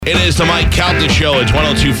It is the Mike Calta Show. It's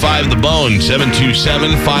 102.5 The Bone,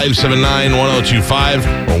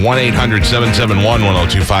 727-579-1025 or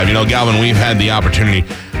 1-800-771-1025. You know, Galvin, we've had the opportunity.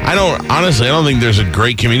 I don't think there's a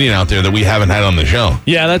great comedian out there that we haven't had on the show.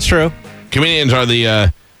 Yeah, that's true. Comedians are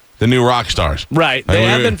the new rock stars. Right. They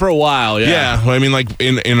have been for a while, yeah. Yeah. I mean, like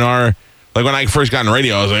in our, like when I first got in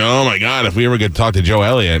radio, I was like, oh my God, if we ever get to talk to Joe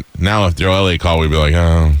Elliott. Now, if Joe Elliott called, we'd be like,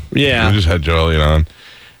 oh, yeah. We just had Joe Elliott on.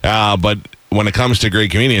 But when it comes to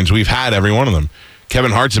great comedians, we've had every one of them.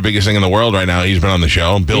 Kevin Hart's the biggest thing in the world right now. He's been on the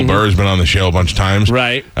show. Bill Burr's been on the show a bunch of times.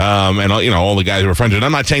 Right. And all the guys we're friends with.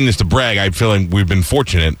 I'm not saying this to brag. I feel like we've been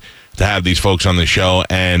fortunate to have these folks on the show.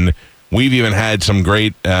 And we've even had some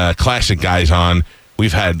great classic guys on.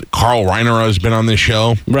 We've had Carl Reiner has been on this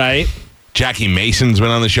show. Right. Jackie Mason's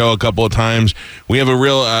been on the show a couple of times. We have a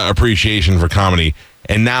real appreciation for comedy.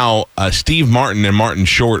 And now Steve Martin and Martin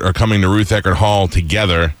Short are coming to Ruth Eckerd Hall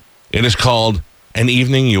together. It is called An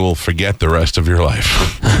Evening You Will Forget the Rest of Your Life.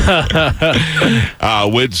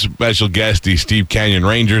 With special guest, the Steve Canyon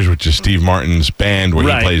Rangers, which is Steve Martin's band where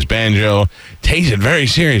he plays banjo. Takes it very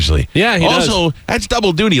seriously. Yeah, he also, that's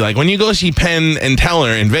double duty. Like when you go see Penn and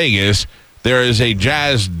Teller in Vegas, there is a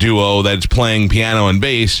jazz duo that's playing piano and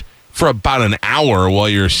bass for about an hour while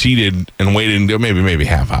you're seated and waiting, maybe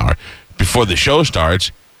half hour before the show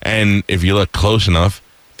starts. And if you look close enough,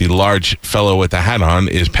 the large fellow with the hat on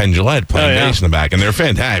is Penn Jillette playing bass in the back, and they're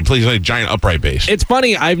fantastic. Plays like a giant upright bass. It's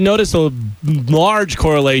funny. I've noticed a large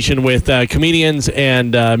correlation with comedians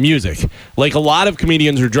and music. Like a lot of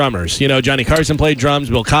comedians are drummers. You know, Johnny Carson played drums.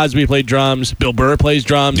 Bill Cosby played drums. Bill Burr plays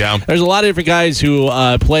drums. Yeah. There's a lot of different guys who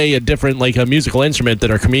play a different, like a musical instrument that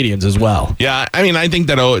are comedians as well. Yeah, I mean, I think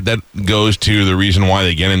that goes to the reason why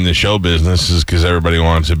they get in the show business is because everybody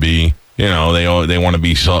wants to be. You know, they want to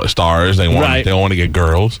be stars. They want to get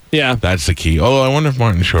girls. Yeah, that's the key. Oh, I wonder if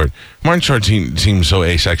Martin Short seems so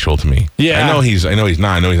asexual to me. Yeah, I know he's not. I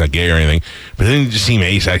know he's not gay or anything. But didn't he just seem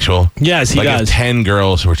asexual? Yes, he does. If 10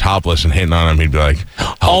 girls were topless and hitting on him, he'd be like,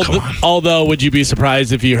 "Oh, come on." Although, would you be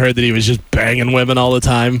surprised if you heard that he was just banging women all the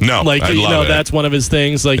time? No, like I'd love it. That's one of his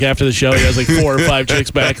things. Like after the show, he has like 4 or 5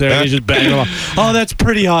 chicks back there, and he's just banging them all. Oh, that's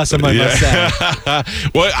pretty awesome, I must say.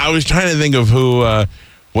 Well, I was trying to think of who.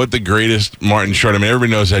 What the greatest Martin Short? I mean,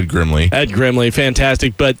 everybody knows Ed Grimley. Ed Grimley,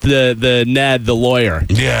 fantastic. But the Ned, the lawyer.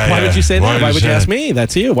 Yeah. Why would you say that? Why would you ask me?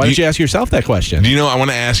 That's you. Why don't you ask yourself that question? Do you know? I want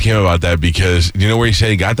to ask him about that because do you know where he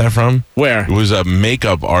said he got that from? Where? It was a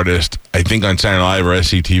makeup artist, I think on Saturday Night Live or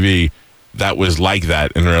SCTV. That was like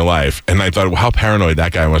that in real life. And I thought, well, how paranoid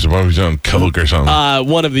that guy was. What if he was on coke or something?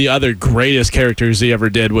 One of the other greatest characters he ever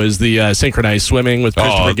did was the synchronized swimming with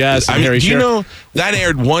Christopher Guest and Harry Shearer. You know, that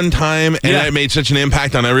aired one time, and that made such an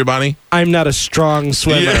impact on everybody. I'm not a strong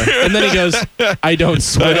swimmer. Yeah. And then he goes, I don't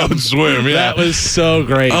swim. I don't swim, yeah. That was so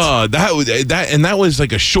great. Oh, that was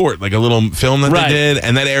like a short, like a little film that they did,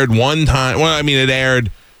 and that aired one time. Well, I mean, it aired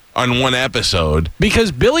on one episode.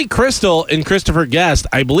 Because Billy Crystal and Christopher Guest,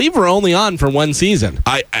 I believe, were only on for one season.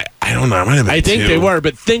 I don't know. I think they were,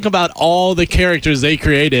 but think about all the characters they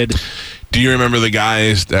created. Do you remember the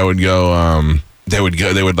guys that would go, they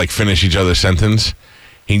would like finish each other's sentence?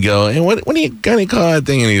 He'd go, hey, what are you going to call that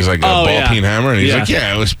thing? And he's like, a ball-peen hammer. And he's like,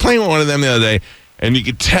 I was playing with one of them the other day. And you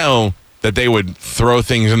could tell that they would throw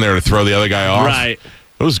things in there to throw the other guy off. Right.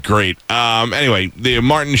 It was great. Anyway, the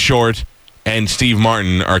Martin Short and Steve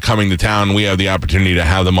Martin are coming to town. We have the opportunity to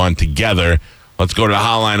have them on together. Let's go to the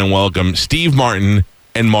hotline and welcome Steve Martin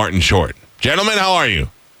and Martin Short. Gentlemen, how are you?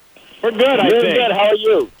 We're good, I think. Good. How are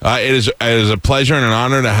you? It is a pleasure and an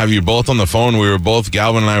honor to have you both on the phone. We were both,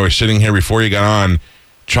 Galvin and I were sitting here before you got on,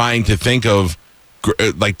 trying to think of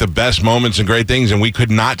like the best moments and great things, and we could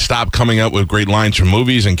not stop coming up with great lines from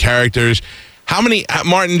movies and characters.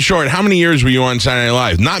 Martin Short, how many years were you on Saturday Night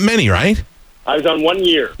Live? Not many, right? I was on 1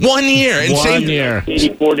 year. 1 year. And 1 year.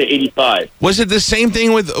 84 to 85. Was it the same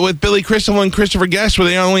thing with Billy Crystal and Christopher Guest? Were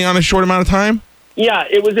they only on a short amount of time? Yeah,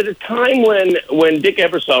 it was at a time when Dick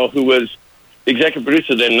Ebersol, who was the executive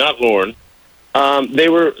producer then, not Lorne, they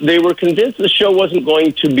were convinced the show wasn't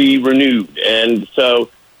going to be renewed. And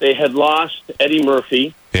so they had lost Eddie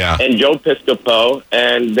Murphy and Joe Piscopo,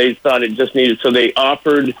 and they thought it just needed. So they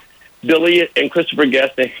offered Billy and Christopher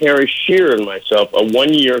Guest and Harry Shearer and myself a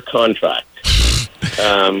 1 year contract.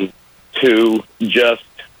 To just,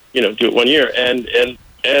 do it 1 year. And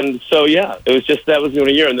so, it was just, that was the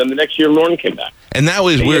only year. And then the next year, Lorne came back. And that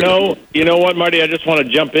was weird. You know what, Marty? I just want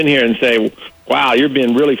to jump in here and say, wow, you're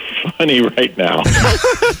being really funny right now.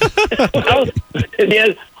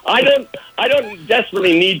 Yes, I don't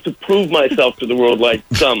desperately need to prove myself to the world like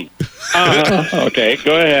some. Okay,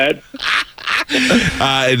 go ahead.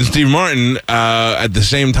 And Steve Martin, at the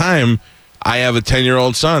same time, I have a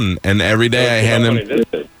 10-year-old son, and every day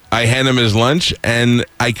I hand him his lunch, and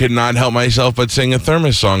I could not help myself but sing a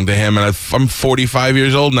Thermos song to him. And I'm 45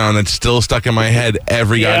 years old now, and it's still stuck in my head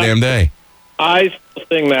every goddamn day. I still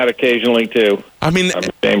sing that occasionally, too. I mean, I'm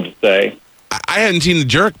ashamed to say. I hadn't seen The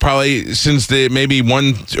Jerk probably since maybe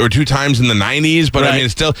 1 or 2 times in the 90s, but I mean,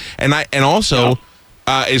 it's still, and also,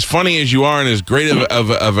 as funny as you are and as great of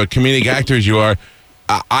a comedic actor as you are,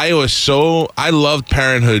 I loved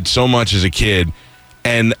Parenthood so much as a kid,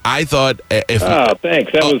 and I thought if... Oh,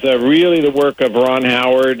 thanks. That was really the work of Ron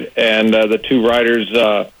Howard and the 2 writers,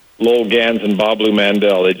 Lowell Gans and Bob Lou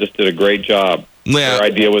Mandel. They just did a great job. Yeah. Their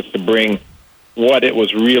idea was to bring what it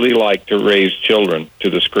was really like to raise children to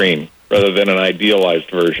the screen, rather than an idealized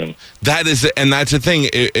version. That's the thing.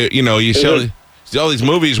 You see all these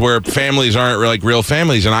movies where families aren't like real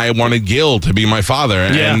families, and I wanted Gil to be my father,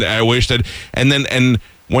 and I wish that. And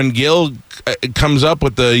when Gil comes up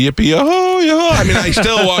with the yippee oh yo, I mean, I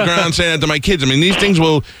still walk around saying that to my kids. I mean, these things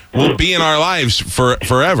will be in our lives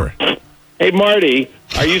forever. Hey, Marty,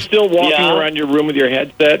 are you still walking around your room with your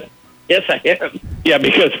headset? Yes, I am. Yeah,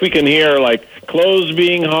 because we can hear like clothes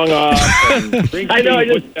being hung up and drinks being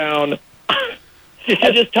put down.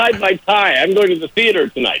 I just tied my tie. I'm going to the theater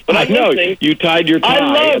tonight. But I know you tied your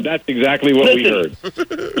tie. That's exactly what we heard.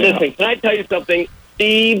 Listen, can I tell you something,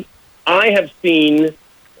 Steve? I have seen,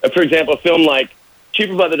 for example, a film like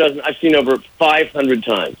Cheaper by the Dozen. I've seen over 500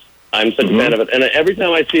 times. I'm such a fan of it, and every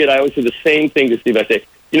time I see it, I always say the same thing to Steve. I say,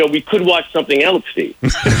 we could watch something else, Steve.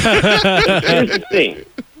 Here's the thing.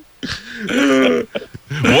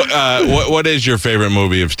 What is your favorite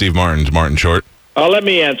movie of Steve Martin's, Martin Short? Let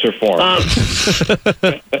me answer for him.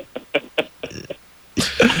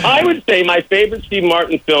 I would say my favorite Steve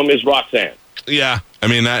Martin film is Roxanne. Yeah, I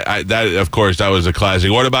mean that of course that was a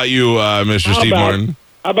classic. What about you, Mr. Steve Martin?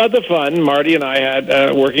 How about the fun Marty and I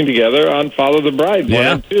had working together on Follow the Bride 1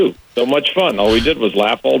 and 2? So much fun. All we did was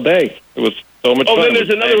laugh all day. It was so much fun. Oh, then there's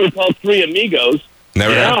another one called Three Amigos.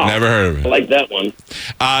 Never heard of it. I like that one.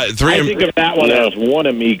 I think of that one as One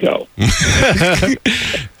Amigo.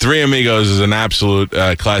 Three Amigos is an absolute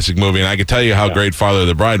classic movie, and I can tell you how great Father of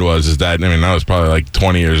the Bride was. Is that I was probably like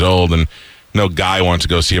 20 years old, and no guy wants to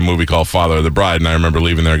go see a movie called Father of the Bride, and I remember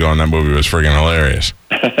leaving there going, that movie was friggin' hilarious.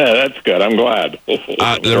 That's good. I'm glad.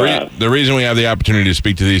 The reason we have the opportunity to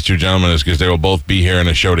speak to these 2 gentlemen is because they will both be here in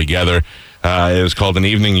a show together. It is called An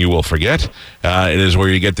Evening You Will Forget. It is where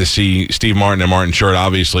you get to see Steve Martin and Martin Short,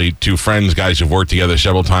 obviously 2 friends, guys who've worked together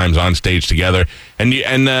several times on stage together. And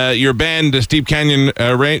your band, Steep Canyon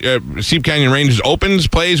Rangers,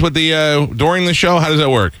 plays with during the show. How does that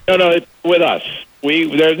work? No, it's with us.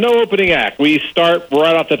 There's no opening act. We start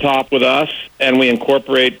right off the top with us, and we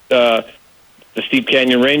incorporate the Steep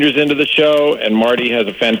Canyon Rangers into the show. And Marty has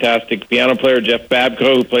a fantastic piano player, Jeff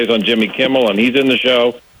Babco, who plays on Jimmy Kimmel, and he's in the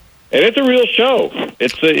show. And it's a real show.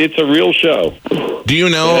 It's a real show. Do you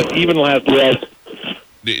know? It even has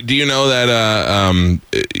Do you know that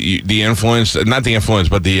the influence, not the influence,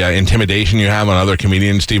 but the intimidation you have on other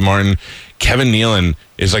comedians, Steve Martin? Kevin Nealon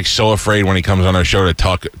is like so afraid when he comes on our show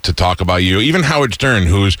to talk about you. Even Howard Stern,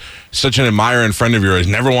 who's such an admirer and friend of yours,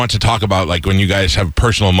 never wants to talk about like when you guys have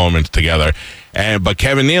personal moments together. But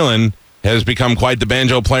Kevin Nealon has become quite the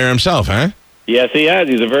banjo player himself, huh? Yes, he has.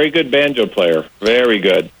 He's a very good banjo player. Very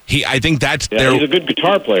good. I think that's he's a good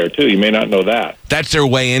guitar player, too. You may not know that. That's their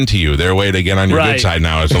way into you. Their way to get on your good side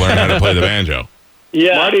now is to learn how to play the banjo.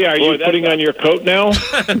 Yeah. Marty, are you putting on your coat now?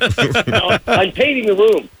 No, I'm painting the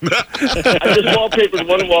room. I just wallpapered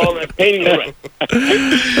one wall, and I'm painting the rest.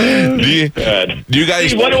 Do you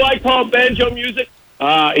guys... See, what do I call banjo music?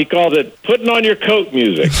 He calls it putting on your coat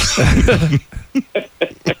music.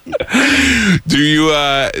 Do you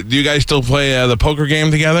guys still play the poker game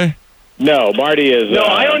together? No, Marty is... No,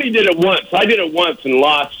 I only did it once. I did it once and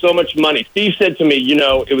lost so much money. Steve said to me,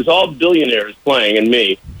 it was all billionaires playing and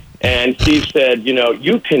me. And Steve said,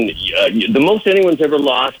 you can... the most anyone's ever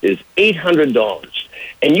lost is $800.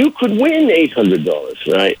 And you could win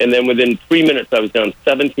 $800, right? And then within 3 minutes, I was down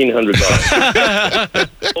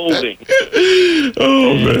 $1,700. Holding.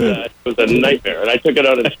 Oh, man. It was a nightmare. And I took it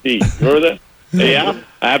out on Steve. Remember that? Yeah,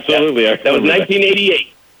 absolutely. Yeah. That was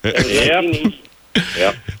 1988. Yep.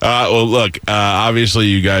 Yep. Well, look, obviously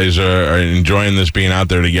you guys are enjoying this being out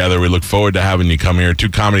there together. We look forward to having you come here. 2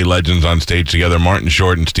 comedy legends on stage together, Martin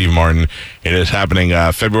Short and Steve Martin. It is happening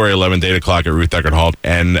February 11th, 8 o'clock at Ruth Eckerd Hall.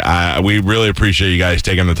 And we really appreciate you guys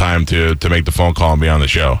taking the time to make the phone call and be on the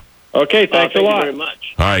show. Okay, thanks a lot. Thank you very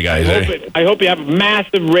much. All right, guys. I hope you have a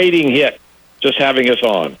massive rating hit just having us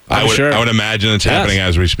on. I would imagine it's happening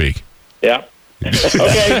as we speak. Yeah.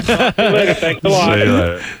 Okay. Talk to you later. Thanks a lot. See you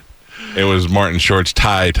later. It was Martin Short's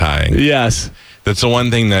tie-tying. Yes. That's the one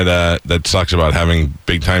thing that sucks about having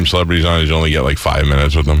big-time celebrities on is you only get like 5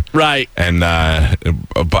 minutes with them. Right. And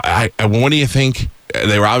but what do you think?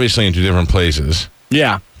 They were obviously in two different places.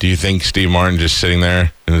 Yeah. Do you think Steve Martin just sitting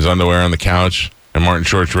there in his underwear on the couch and Martin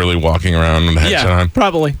Short's really walking around with the headset on?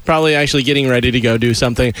 Probably actually getting ready to go do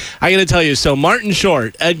something. I got to tell you, so Martin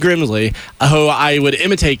Short, Ed Grimsley, who I would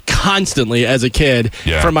imitate constantly as a kid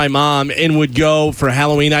for my mom and would go for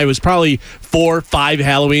Halloween. I was probably 4 or 5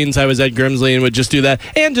 Halloweens I was Ed Grimsley and would just do that.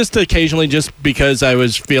 And just occasionally, just because I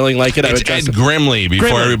was feeling like it, I would Ed Grimley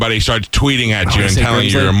before everybody starts tweting at you and telling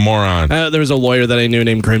you you're a moron. There was a lawyer that I knew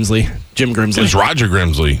named Grimsley, Jim Grimsley. It was Roger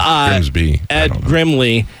Grimsley. Grimsby. Ed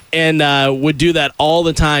Grimley. And would do that all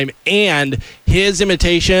the time. And his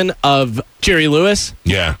imitation of Jerry Lewis.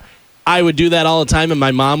 Yeah. I would do that all the time, and my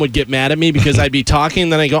mom would get mad at me because I'd be talking,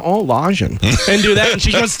 and then I go, oh, Lajan, and do that, and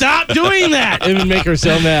she goes, stop doing that. It would make her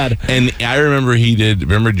so mad. And I remember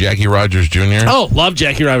remember Jackie Rogers Jr.? Oh, love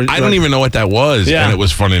Jackie Rogers. I don't even know what that was, and it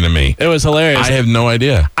was funny to me. It was hilarious. I have no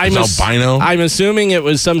idea. Albino? I'm assuming it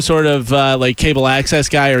was some sort of like cable access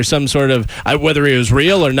guy or some sort of, whether he was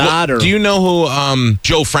real or not. Well, do you know who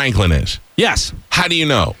Joe Franklin is? Yes. How do you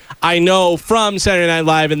know? I know from Saturday Night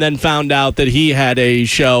Live and then found out that he had a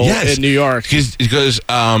show in New York. Because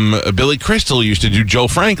Billy Crystal used to do Joe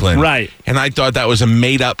Franklin. Right. And I thought that was a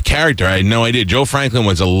made-up character. I had no idea. Joe Franklin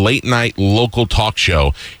was a late-night local talk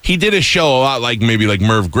show. He did a show a lot like maybe like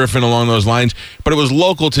Merv Griffin along those lines, but it was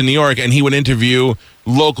local to New York, and he would interview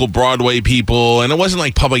local Broadway people, and it wasn't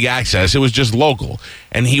like public access. It was just local.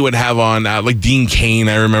 And he would have on, like Dean Cain,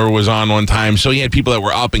 I remember, was on one time. So he had people that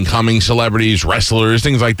were up-and-coming celebrities, wrestlers,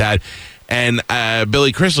 things like that. And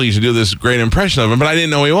Billy Crystal used to do this great impression of him, but I didn't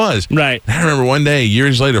know who he was. Right. And I remember one day,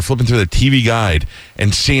 years later, flipping through the TV guide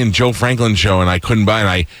and seeing Joe Franklin show, and I couldn't buy it.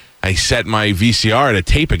 And I set my VCR to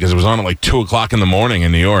tape it because it was on at like 2 o'clock in the morning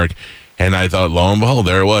in New York. And I thought, lo and behold,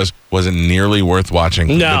 there it was. Wasn't nearly worth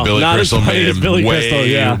watching. No, Billy not Crystal as funny made as him Billy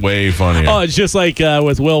Crystal, way funnier. Oh, it's just like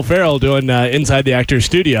with Will Ferrell doing Inside the Actor's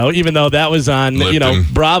Studio. Even though that was on, Lipton.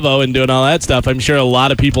 Bravo and doing all that stuff, I'm sure a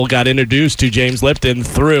lot of people got introduced to James Lipton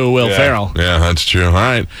through Will Ferrell. Yeah, that's true. All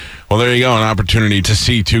right. Well, there you go. An opportunity to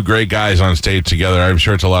see two great guys on stage together. I'm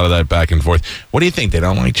sure it's a lot of that back and forth. What do you think? They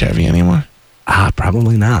don't like Chevy anymore?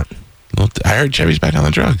 Probably not. Well, I heard Chevy's back on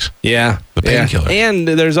the drugs. Yeah. The painkiller. And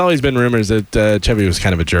there's always been rumors that Chevy was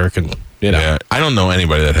kind of a jerk. And, Yeah. I don't know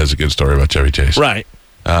anybody that has a good story about Chevy Chase. Right.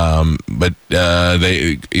 But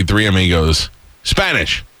Three Amigos.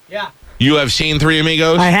 Spanish. Yeah. You have seen Three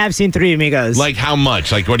Amigos? I have seen Three Amigos. Like how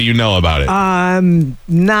much? Like what do you know about it?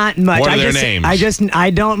 Not much. What are their names?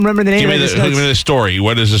 I don't remember the name. Give me the story.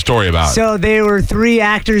 What is the story about? So they were 3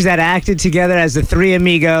 actors that acted together as the Three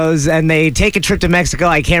Amigos, and they take a trip to Mexico.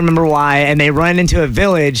 I can't remember why, and they run into a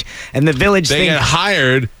village, and the village they get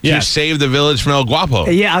hired to save the village from El Guapo.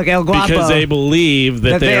 Yeah, okay, El Guapo. Because they believe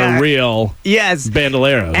that they are real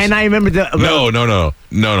bandoleros. And I remember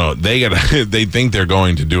No. They think they're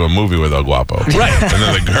going to do a movie with El Guapo. Right. And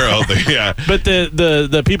then the girl, But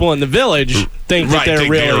the people in the village think that they're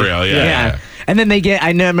real. Yeah. And then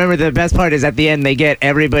I remember the best part is at the end they get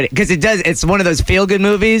everybody, because it's one of those feel-good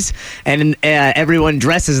movies, and everyone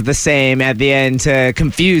dresses the same at the end to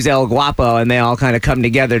confuse El Guapo, and they all kind of come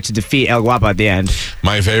together to defeat El Guapo at the end.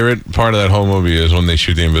 My favorite part of that whole movie is when they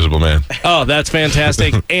shoot the Invisible Man. Oh, that's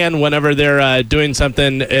fantastic. And whenever they're doing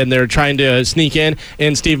something and they're trying to sneak in,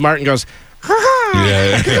 and Steve Martin goes,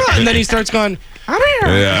 and then he starts going,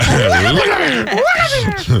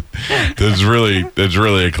 That's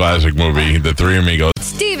really a classic movie, The Three Amigos.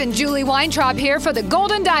 Steve and Julie Weintraub here for the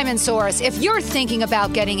Golden Diamond Source. If you're thinking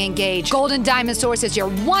about getting engaged, Golden Diamond Source is your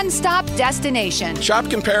one-stop destination. Shop,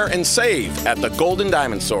 compare, and save at the Golden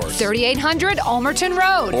Diamond Source. 3800 Almerton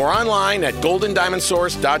Road. Or online at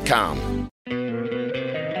goldendiamondsource.com.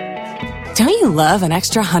 Don't you love an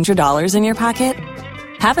extra $100 in your pocket?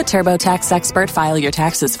 Have a TurboTax expert file your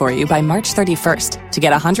taxes for you by March 31st to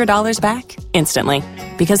get $100 back instantly.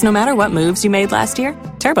 Because no matter what moves you made last year,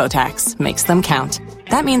 TurboTax makes them count.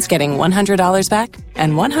 That means getting $100 back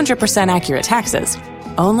and 100% accurate taxes,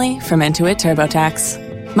 only from Intuit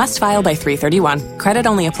TurboTax. Must file by 3/31. Credit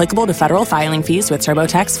only applicable to federal filing fees with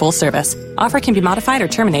TurboTax full service. Offer can be modified or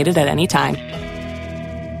terminated at any time.